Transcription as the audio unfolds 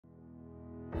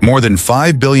More than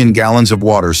 5 billion gallons of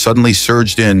water suddenly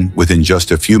surged in within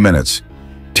just a few minutes,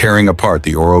 tearing apart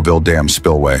the Oroville Dam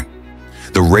spillway.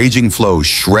 The raging flow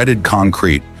shredded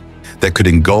concrete that could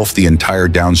engulf the entire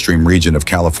downstream region of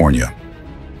California.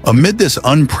 Amid this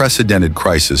unprecedented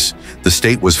crisis, the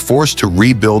state was forced to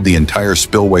rebuild the entire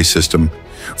spillway system,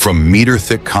 from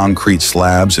meter-thick concrete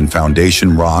slabs and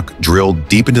foundation rock drilled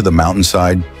deep into the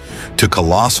mountainside to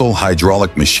colossal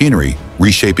hydraulic machinery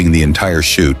reshaping the entire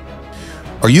chute.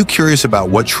 Are you curious about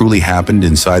what truly happened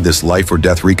inside this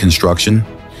life-or-death reconstruction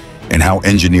and how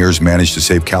engineers managed to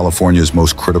save California's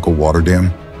most critical water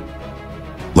dam?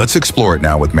 Let's explore it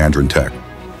now with Mandarin Tech.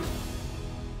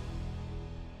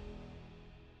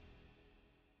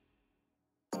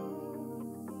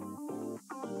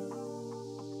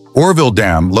 Oroville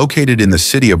Dam, located in the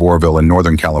city of Oroville in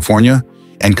Northern California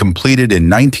and completed in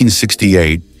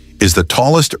 1968, is the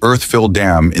tallest earth-filled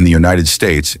dam in the United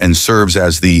States and serves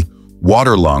as the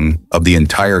water lung of the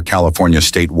entire California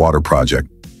State Water Project.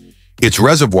 Its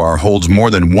reservoir holds more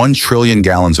than 1 trillion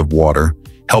gallons of water,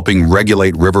 helping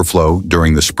regulate river flow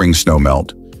during the spring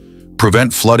snowmelt,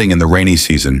 prevent flooding in the rainy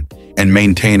season, and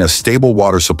maintain a stable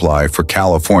water supply for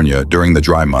California during the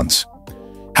dry months.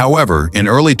 However, in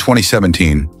early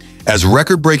 2017, as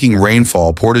record-breaking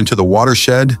rainfall poured into the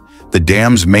watershed, the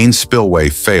dam's main spillway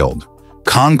failed.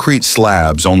 Concrete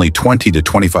slabs only 20 to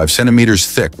 25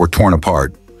 centimeters thick were torn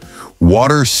apart.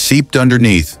 Water seeped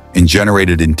underneath and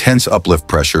generated intense uplift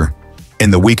pressure,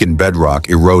 and the weakened bedrock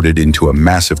eroded into a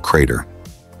massive crater.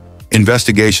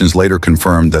 Investigations later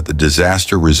confirmed that the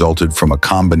disaster resulted from a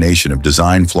combination of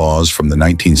design flaws from the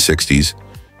 1960s,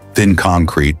 thin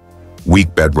concrete,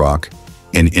 weak bedrock,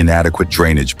 and inadequate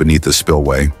drainage beneath the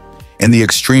spillway, and the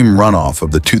extreme runoff of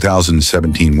the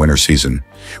 2017 winter season,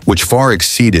 which far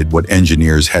exceeded what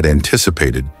engineers had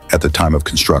anticipated at the time of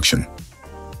construction.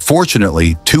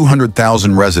 Fortunately,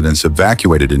 200,000 residents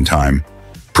evacuated in time,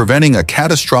 preventing a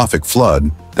catastrophic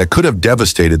flood that could have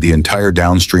devastated the entire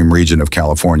downstream region of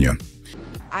California.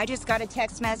 I just got a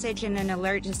text message and an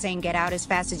alert just saying get out as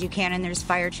fast as you can, and there's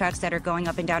fire trucks that are going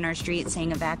up and down our street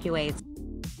saying evacuate.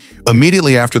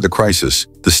 Immediately after the crisis,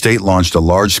 the state launched a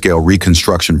large-scale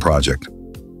reconstruction project.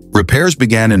 Repairs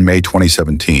began in May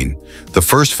 2017. The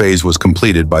first phase was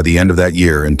completed by the end of that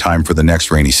year in time for the next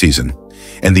rainy season,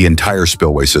 and the entire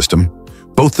spillway system,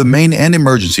 both the main and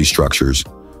emergency structures,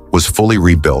 was fully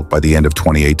rebuilt by the end of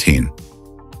 2018.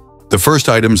 The first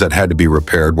items that had to be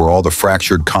repaired were all the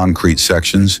fractured concrete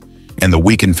sections and the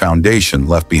weakened foundation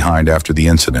left behind after the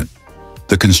incident.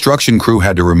 The construction crew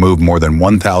had to remove more than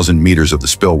 1,000 meters of the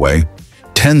spillway,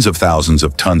 tens of thousands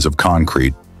of tons of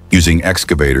concrete, using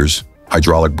excavators,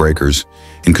 hydraulic breakers,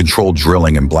 and controlled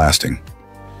drilling and blasting.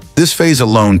 This phase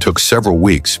alone took several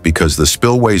weeks because the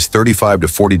spillway's 35 to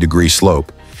 40-degree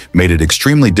slope made it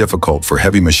extremely difficult for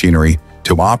heavy machinery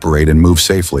to operate and move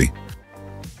safely.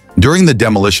 During the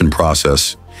demolition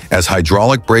process, as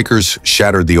hydraulic breakers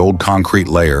shattered the old concrete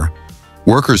layer,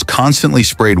 workers constantly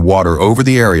sprayed water over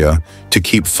the area to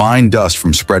keep fine dust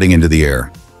from spreading into the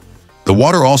air. The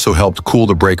water also helped cool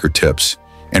the breaker tips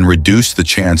and reduced the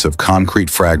chance of concrete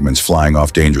fragments flying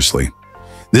off dangerously.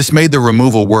 This made the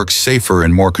removal work safer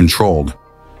and more controlled,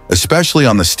 especially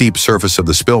on the steep surface of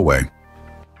the spillway.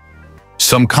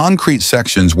 Some concrete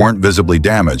sections weren't visibly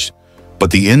damaged, but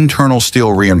the internal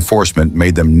steel reinforcement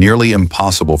made them nearly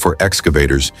impossible for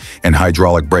excavators and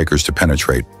hydraulic breakers to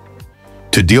penetrate.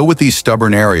 To deal with these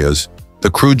stubborn areas,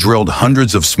 the crew drilled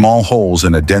hundreds of small holes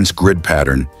in a dense grid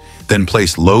pattern, then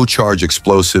placed low-charge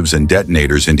explosives and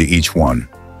detonators into each one.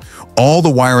 All the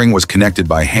wiring was connected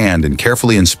by hand and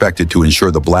carefully inspected to ensure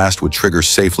the blast would trigger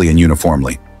safely and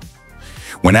uniformly.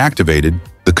 When activated,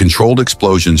 the controlled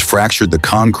explosions fractured the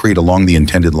concrete along the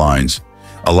intended lines,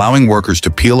 allowing workers to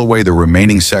peel away the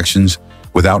remaining sections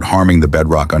without harming the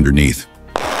bedrock underneath.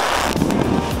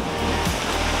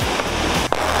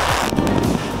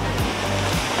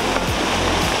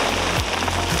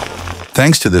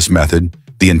 Thanks to this method,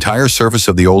 the entire surface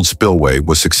of the old spillway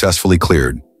was successfully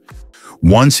cleared.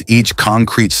 Once each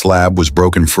concrete slab was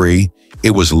broken free,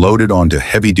 it was loaded onto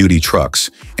heavy-duty trucks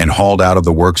and hauled out of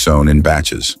the work zone in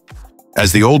batches.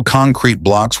 As the old concrete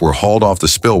blocks were hauled off the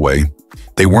spillway,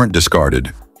 they weren't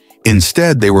discarded.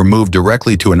 Instead, they were moved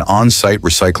directly to an on-site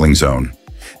recycling zone.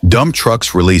 Dump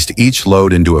trucks released each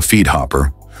load into a feed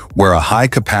hopper, where a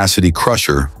high-capacity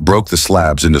crusher broke the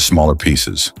slabs into smaller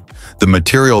pieces. The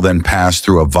material then passed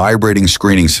through a vibrating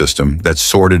screening system that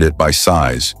sorted it by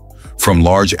size, from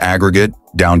large aggregate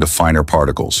down to finer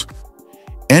particles.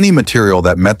 Any material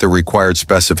that met the required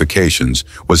specifications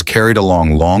was carried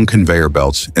along long conveyor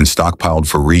belts and stockpiled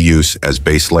for reuse as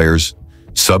base layers,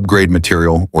 subgrade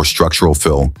material, or structural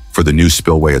fill for the new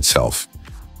spillway itself.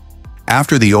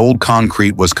 After the old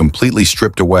concrete was completely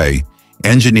stripped away,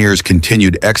 engineers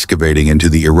continued excavating into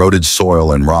the eroded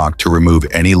soil and rock to remove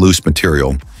any loose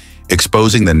material,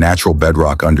 exposing the natural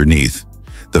bedrock underneath,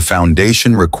 the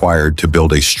foundation required to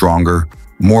build a stronger,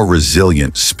 more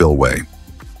resilient spillway.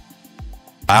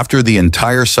 After the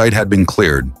entire site had been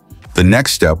cleared, the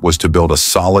next step was to build a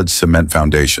solid cement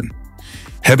foundation.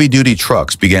 Heavy-duty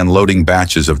trucks began loading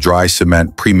batches of dry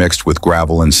cement pre-mixed with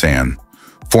gravel and sand,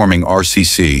 forming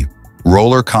RCC,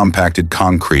 roller compacted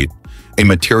concrete, a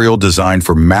material designed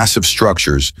for massive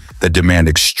structures that demand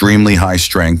extremely high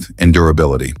strength and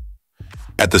durability.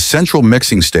 At the central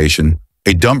mixing station,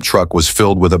 a dump truck was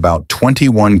filled with about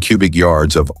 21 cubic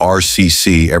yards of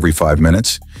RCC every 5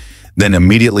 minutes, then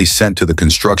immediately sent to the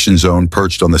construction zone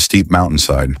perched on the steep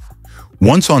mountainside.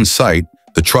 Once on site,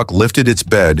 the truck lifted its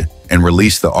bed and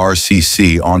released the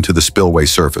RCC onto the spillway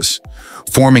surface,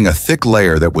 forming a thick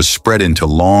layer that was spread into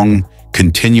long,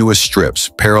 continuous strips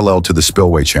parallel to the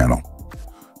spillway channel.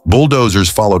 Bulldozers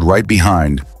followed right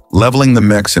behind, leveling the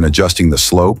mix and adjusting the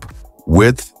slope,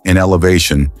 width, and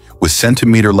elevation with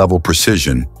centimeter-level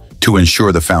precision to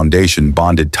ensure the foundation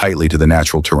bonded tightly to the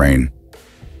natural terrain.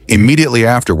 Immediately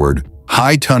afterward,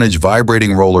 high-tonnage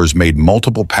vibrating rollers made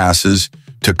multiple passes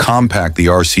to compact the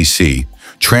RCC,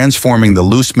 transforming the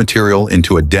loose material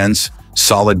into a dense,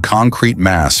 solid concrete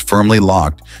mass firmly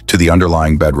locked to the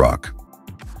underlying bedrock.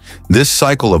 This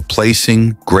cycle of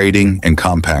placing, grading, and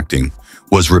compacting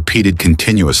was repeated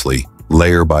continuously,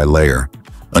 layer by layer,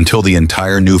 until the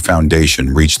entire new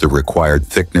foundation reached the required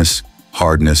thickness,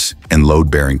 hardness, and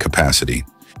load-bearing capacity.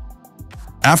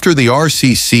 After the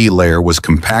RCC layer was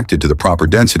compacted to the proper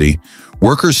density,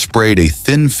 workers sprayed a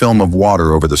thin film of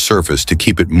water over the surface to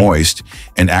keep it moist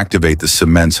and activate the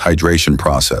cement's hydration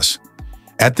process.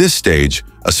 At this stage,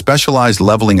 a specialized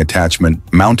leveling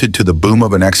attachment mounted to the boom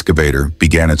of an excavator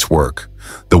began its work.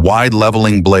 The wide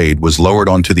leveling blade was lowered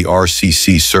onto the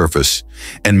RCC surface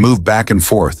and moved back and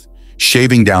forth,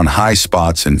 shaving down high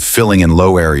spots and filling in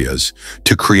low areas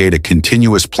to create a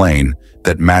continuous plane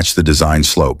that matched the design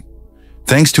slope.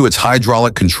 Thanks to its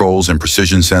hydraulic controls and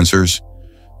precision sensors,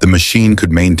 the machine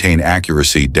could maintain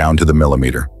accuracy down to the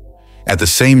millimeter. At the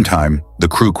same time, the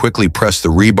crew quickly pressed the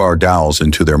rebar dowels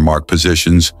into their marked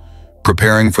positions,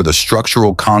 preparing for the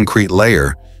structural concrete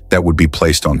layer that would be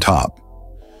placed on top.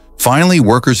 Finally,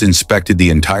 workers inspected the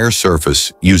entire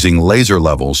surface using laser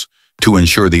levels to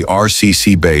ensure the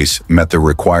RCC base met the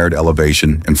required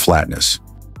elevation and flatness.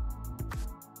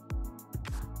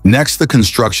 Next, the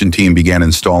construction team began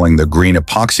installing the green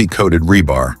epoxy-coated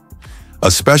rebar,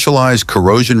 a specialized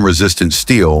corrosion-resistant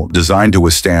steel designed to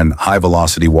withstand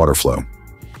high-velocity water flow.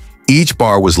 Each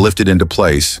bar was lifted into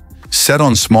place, set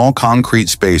on small concrete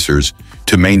spacers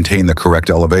to maintain the correct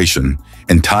elevation,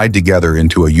 and tied together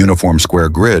into a uniform square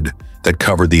grid that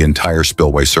covered the entire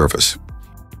spillway surface.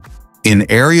 In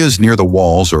areas near the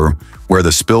walls or where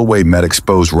the spillway met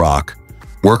exposed rock,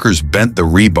 workers bent the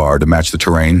rebar to match the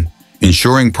terrain,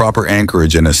 ensuring proper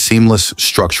anchorage and a seamless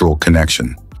structural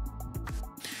connection.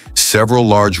 Several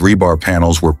large rebar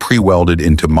panels were pre-welded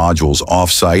into modules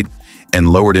off-site and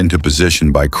lowered into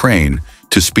position by crane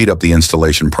to speed up the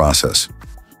installation process.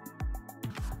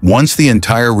 Once the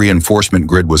entire reinforcement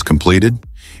grid was completed,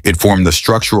 it formed the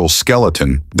structural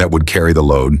skeleton that would carry the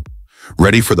load,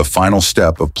 ready for the final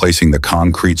step of placing the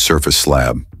concrete surface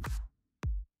slab.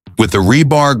 With the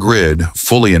rebar grid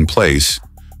fully in place,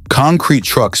 concrete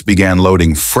trucks began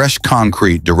loading fresh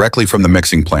concrete directly from the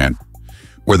mixing plant,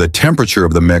 where the temperature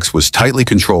of the mix was tightly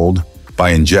controlled by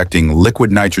injecting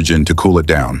liquid nitrogen to cool it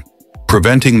down,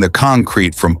 preventing the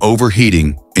concrete from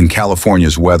overheating in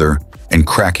California's weather and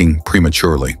cracking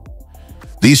prematurely.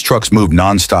 These trucks moved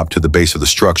nonstop to the base of the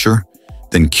structure,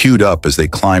 then queued up as they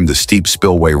climbed the steep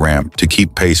spillway ramp to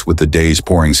keep pace with the day's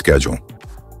pouring schedule.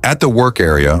 At the work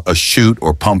area, a chute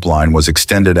or pump line was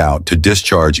extended out to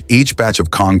discharge each batch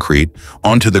of concrete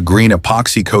onto the green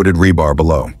epoxy-coated rebar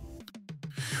below.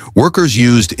 Workers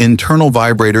used internal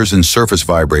vibrators and surface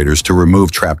vibrators to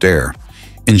remove trapped air,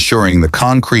 ensuring the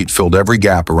concrete filled every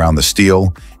gap around the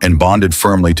steel and bonded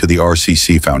firmly to the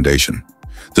RCC foundation.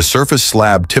 The surface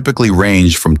slab typically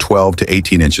ranged from 12 to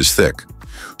 18 inches thick,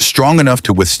 strong enough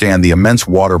to withstand the immense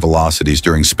water velocities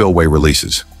during spillway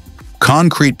releases.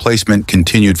 Concrete placement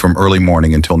continued from early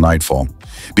morning until nightfall,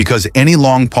 because any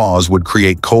long pause would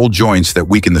create cold joints that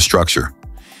weaken the structure.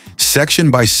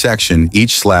 Section by section,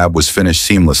 each slab was finished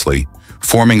seamlessly,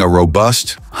 forming a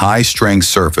robust, high-strength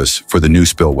surface for the new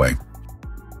spillway.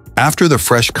 After the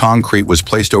fresh concrete was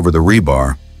placed over the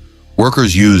rebar,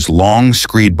 workers used long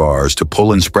screed bars to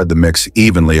pull and spread the mix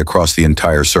evenly across the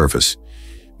entire surface,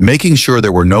 making sure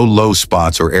there were no low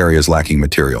spots or areas lacking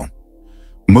material.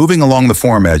 Moving along the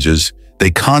form edges, they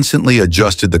constantly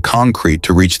adjusted the concrete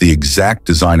to reach the exact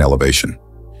design elevation.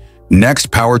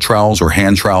 Next, power trowels or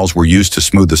hand trowels were used to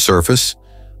smooth the surface,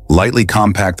 lightly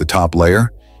compact the top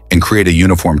layer, and create a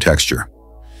uniform texture.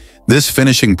 This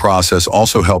finishing process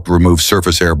also helped remove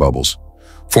surface air bubbles,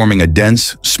 forming a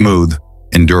dense, smooth,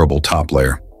 and durable top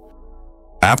layer.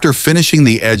 After finishing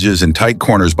the edges and tight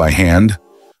corners by hand,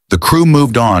 the crew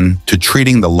moved on to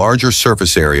treating the larger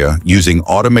surface area using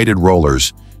automated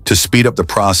rollers to speed up the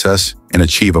process and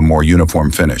achieve a more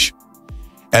uniform finish.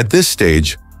 At this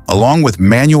stage, along with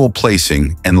manual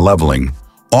placing and leveling,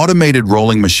 automated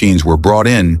rolling machines were brought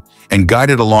in and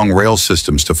guided along rail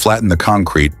systems to flatten the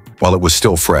concrete while it was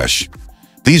still fresh.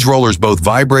 These rollers both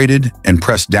vibrated and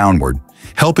pressed downward,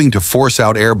 helping to force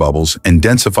out air bubbles and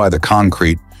densify the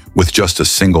concrete with just a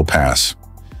single pass.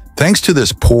 Thanks to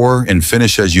this pour and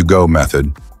finish as you go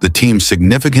method, the team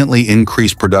significantly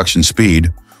increased production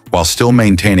speed while still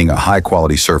maintaining a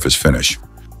high-quality surface finish.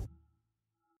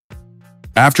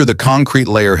 After the concrete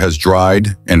layer has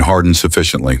dried and hardened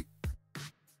sufficiently.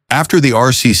 After the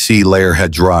RCC layer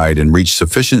had dried and reached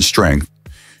sufficient strength,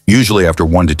 usually after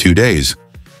 1 to 2 days,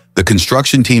 the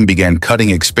construction team began cutting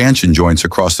expansion joints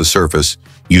across the surface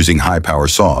using high-power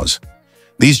saws.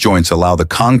 These joints allow the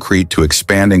concrete to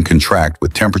expand and contract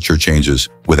with temperature changes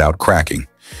without cracking,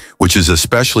 which is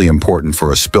especially important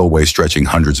for a spillway stretching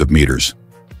hundreds of meters.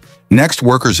 Next,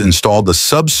 workers installed the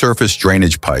subsurface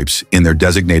drainage pipes in their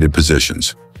designated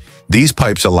positions. These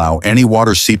pipes allow any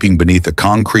water seeping beneath the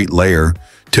concrete layer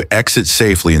to exit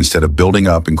safely instead of building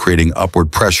up and creating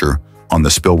upward pressure on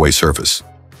the spillway surface.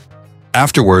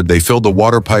 Afterward, they filled the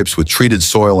water pipes with treated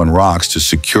soil and rocks to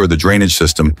secure the drainage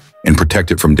system and protect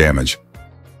it from damage.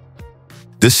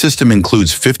 This system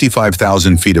includes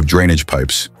 55,000 feet of drainage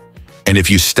pipes, and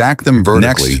if you stack them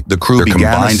vertically, the crew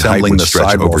began assembling the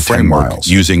sidewall framework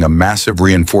using a massive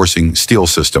reinforcing steel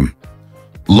system.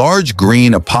 Large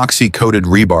green epoxy-coated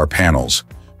rebar panels,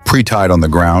 pre-tied on the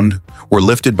ground, were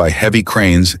lifted by heavy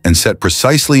cranes and set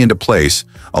precisely into place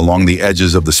along the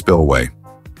edges of the spillway.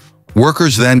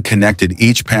 Workers then connected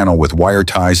each panel with wire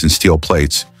ties and steel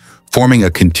plates, forming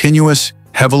a continuous,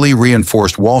 heavily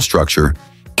reinforced wall structure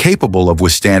capable of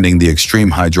withstanding the extreme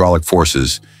hydraulic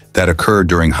forces that occurred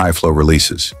during high-flow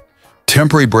releases.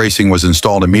 Temporary bracing was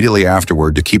installed immediately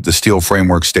afterward to keep the steel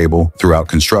framework stable throughout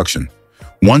construction.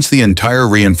 Once the entire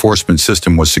reinforcement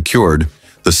system was secured,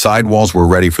 the sidewalls were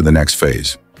ready for the next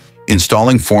phase,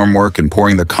 installing formwork and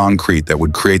pouring the concrete that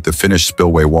would create the finished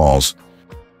spillway walls.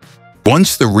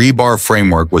 Once the rebar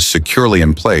framework was securely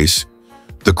in place,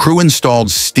 the crew installed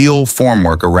steel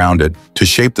formwork around it to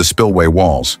shape the spillway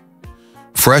walls.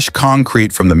 Fresh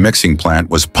concrete from the mixing plant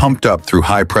was pumped up through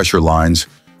high-pressure lines,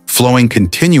 flowing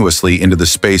continuously into the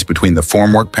space between the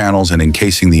formwork panels and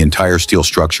encasing the entire steel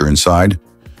structure inside.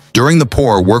 During the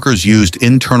pour, workers used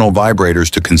internal vibrators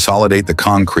to consolidate the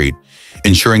concrete,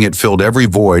 ensuring it filled every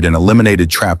void and eliminated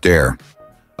trapped air,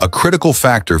 a critical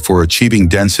factor for achieving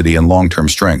density and long-term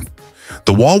strength.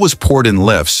 The wall was poured in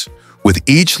lifts, with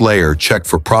each layer checked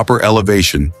for proper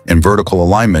elevation and vertical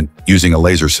alignment using a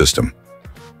laser system.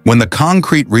 When the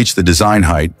concrete reached the design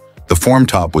height, the form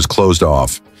top was closed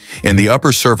off, and the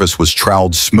upper surface was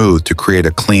troweled smooth to create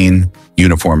a clean,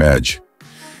 uniform edge.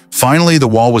 Finally, the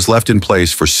wall was left in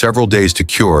place for several days to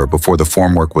cure before the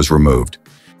formwork was removed.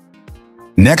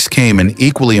 Next came an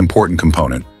equally important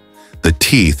component, the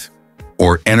teeth,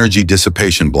 or energy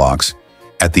dissipation blocks,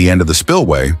 at the end of the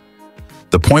spillway,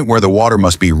 the point where the water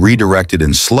must be redirected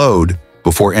and slowed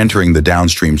before entering the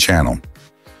downstream channel.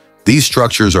 These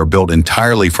structures are built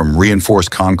entirely from reinforced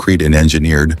concrete and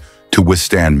engineered to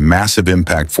withstand massive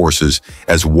impact forces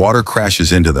as water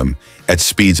crashes into them at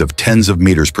speeds of tens of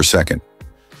meters per second.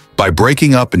 By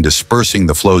breaking up and dispersing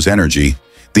the flow's energy,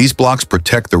 these blocks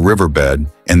protect the riverbed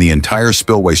and the entire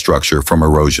spillway structure from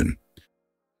erosion.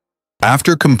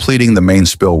 After completing the main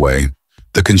spillway,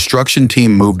 the construction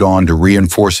team moved on to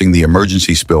reinforcing the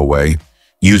emergency spillway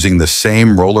using the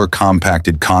same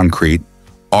roller-compacted concrete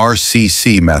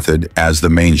RCC method as the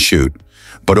main chute,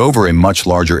 but over a much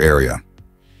larger area.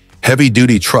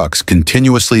 Heavy-duty trucks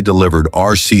continuously delivered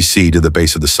RCC to the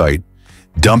base of the site,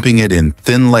 dumping it in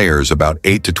thin layers about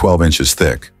 8 to 12 inches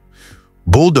thick.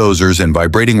 Bulldozers and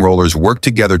vibrating rollers worked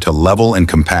together to level and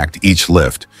compact each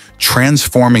lift,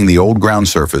 transforming the old ground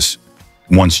surface,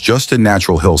 once just a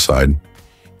natural hillside,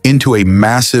 into a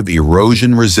massive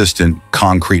erosion-resistant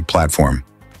concrete platform.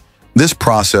 This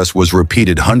process was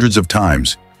repeated hundreds of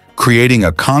times, creating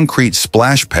a concrete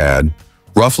splash pad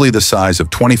roughly the size of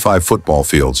 25 football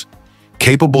fields,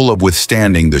 capable of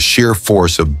withstanding the sheer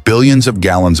force of billions of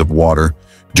gallons of water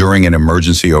during an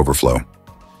emergency overflow.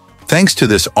 Thanks to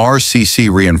this RCC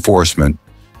reinforcement,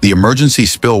 the emergency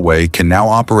spillway can now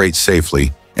operate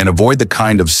safely and avoid the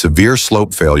kind of severe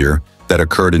slope failure that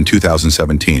occurred in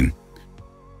 2017.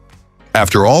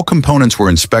 After all components were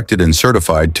inspected and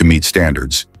certified to meet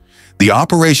standards, the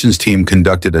operations team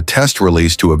conducted a test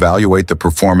release to evaluate the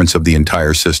performance of the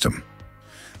entire system.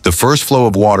 The first flow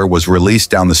of water was released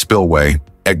down the spillway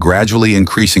at gradually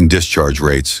increasing discharge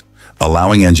rates,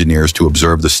 allowing engineers to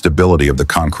observe the stability of the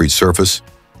concrete surface,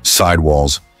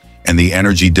 sidewalls, and the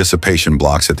energy dissipation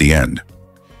blocks at the end.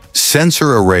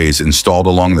 Sensor arrays installed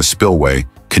along the spillway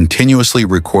continuously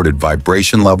recorded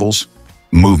vibration levels,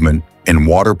 movement, and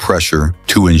water pressure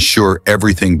to ensure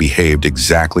everything behaved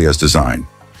exactly as designed.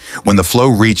 When the flow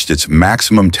reached its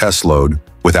maximum test load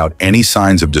without any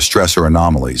signs of distress or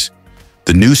anomalies,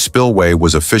 the new spillway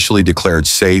was officially declared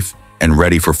safe and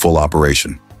ready for full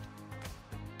operation.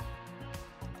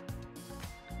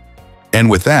 And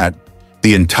with that,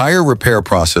 the entire repair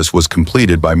process was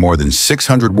completed by more than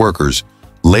 600 workers,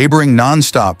 laboring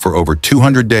non-stop for over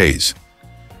 200 days.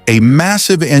 A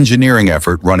massive engineering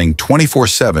effort running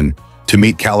 24/7 to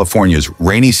meet California's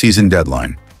rainy season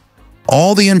deadline.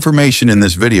 All the information in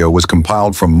this video was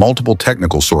compiled from multiple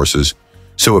technical sources,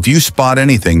 so if you spot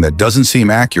anything that doesn't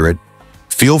seem accurate,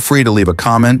 feel free to leave a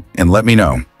comment and let me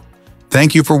know.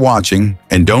 Thank you for watching,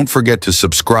 and don't forget to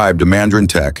subscribe to Mandarin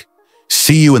Tech.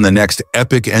 See you in the next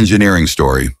epic engineering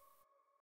story.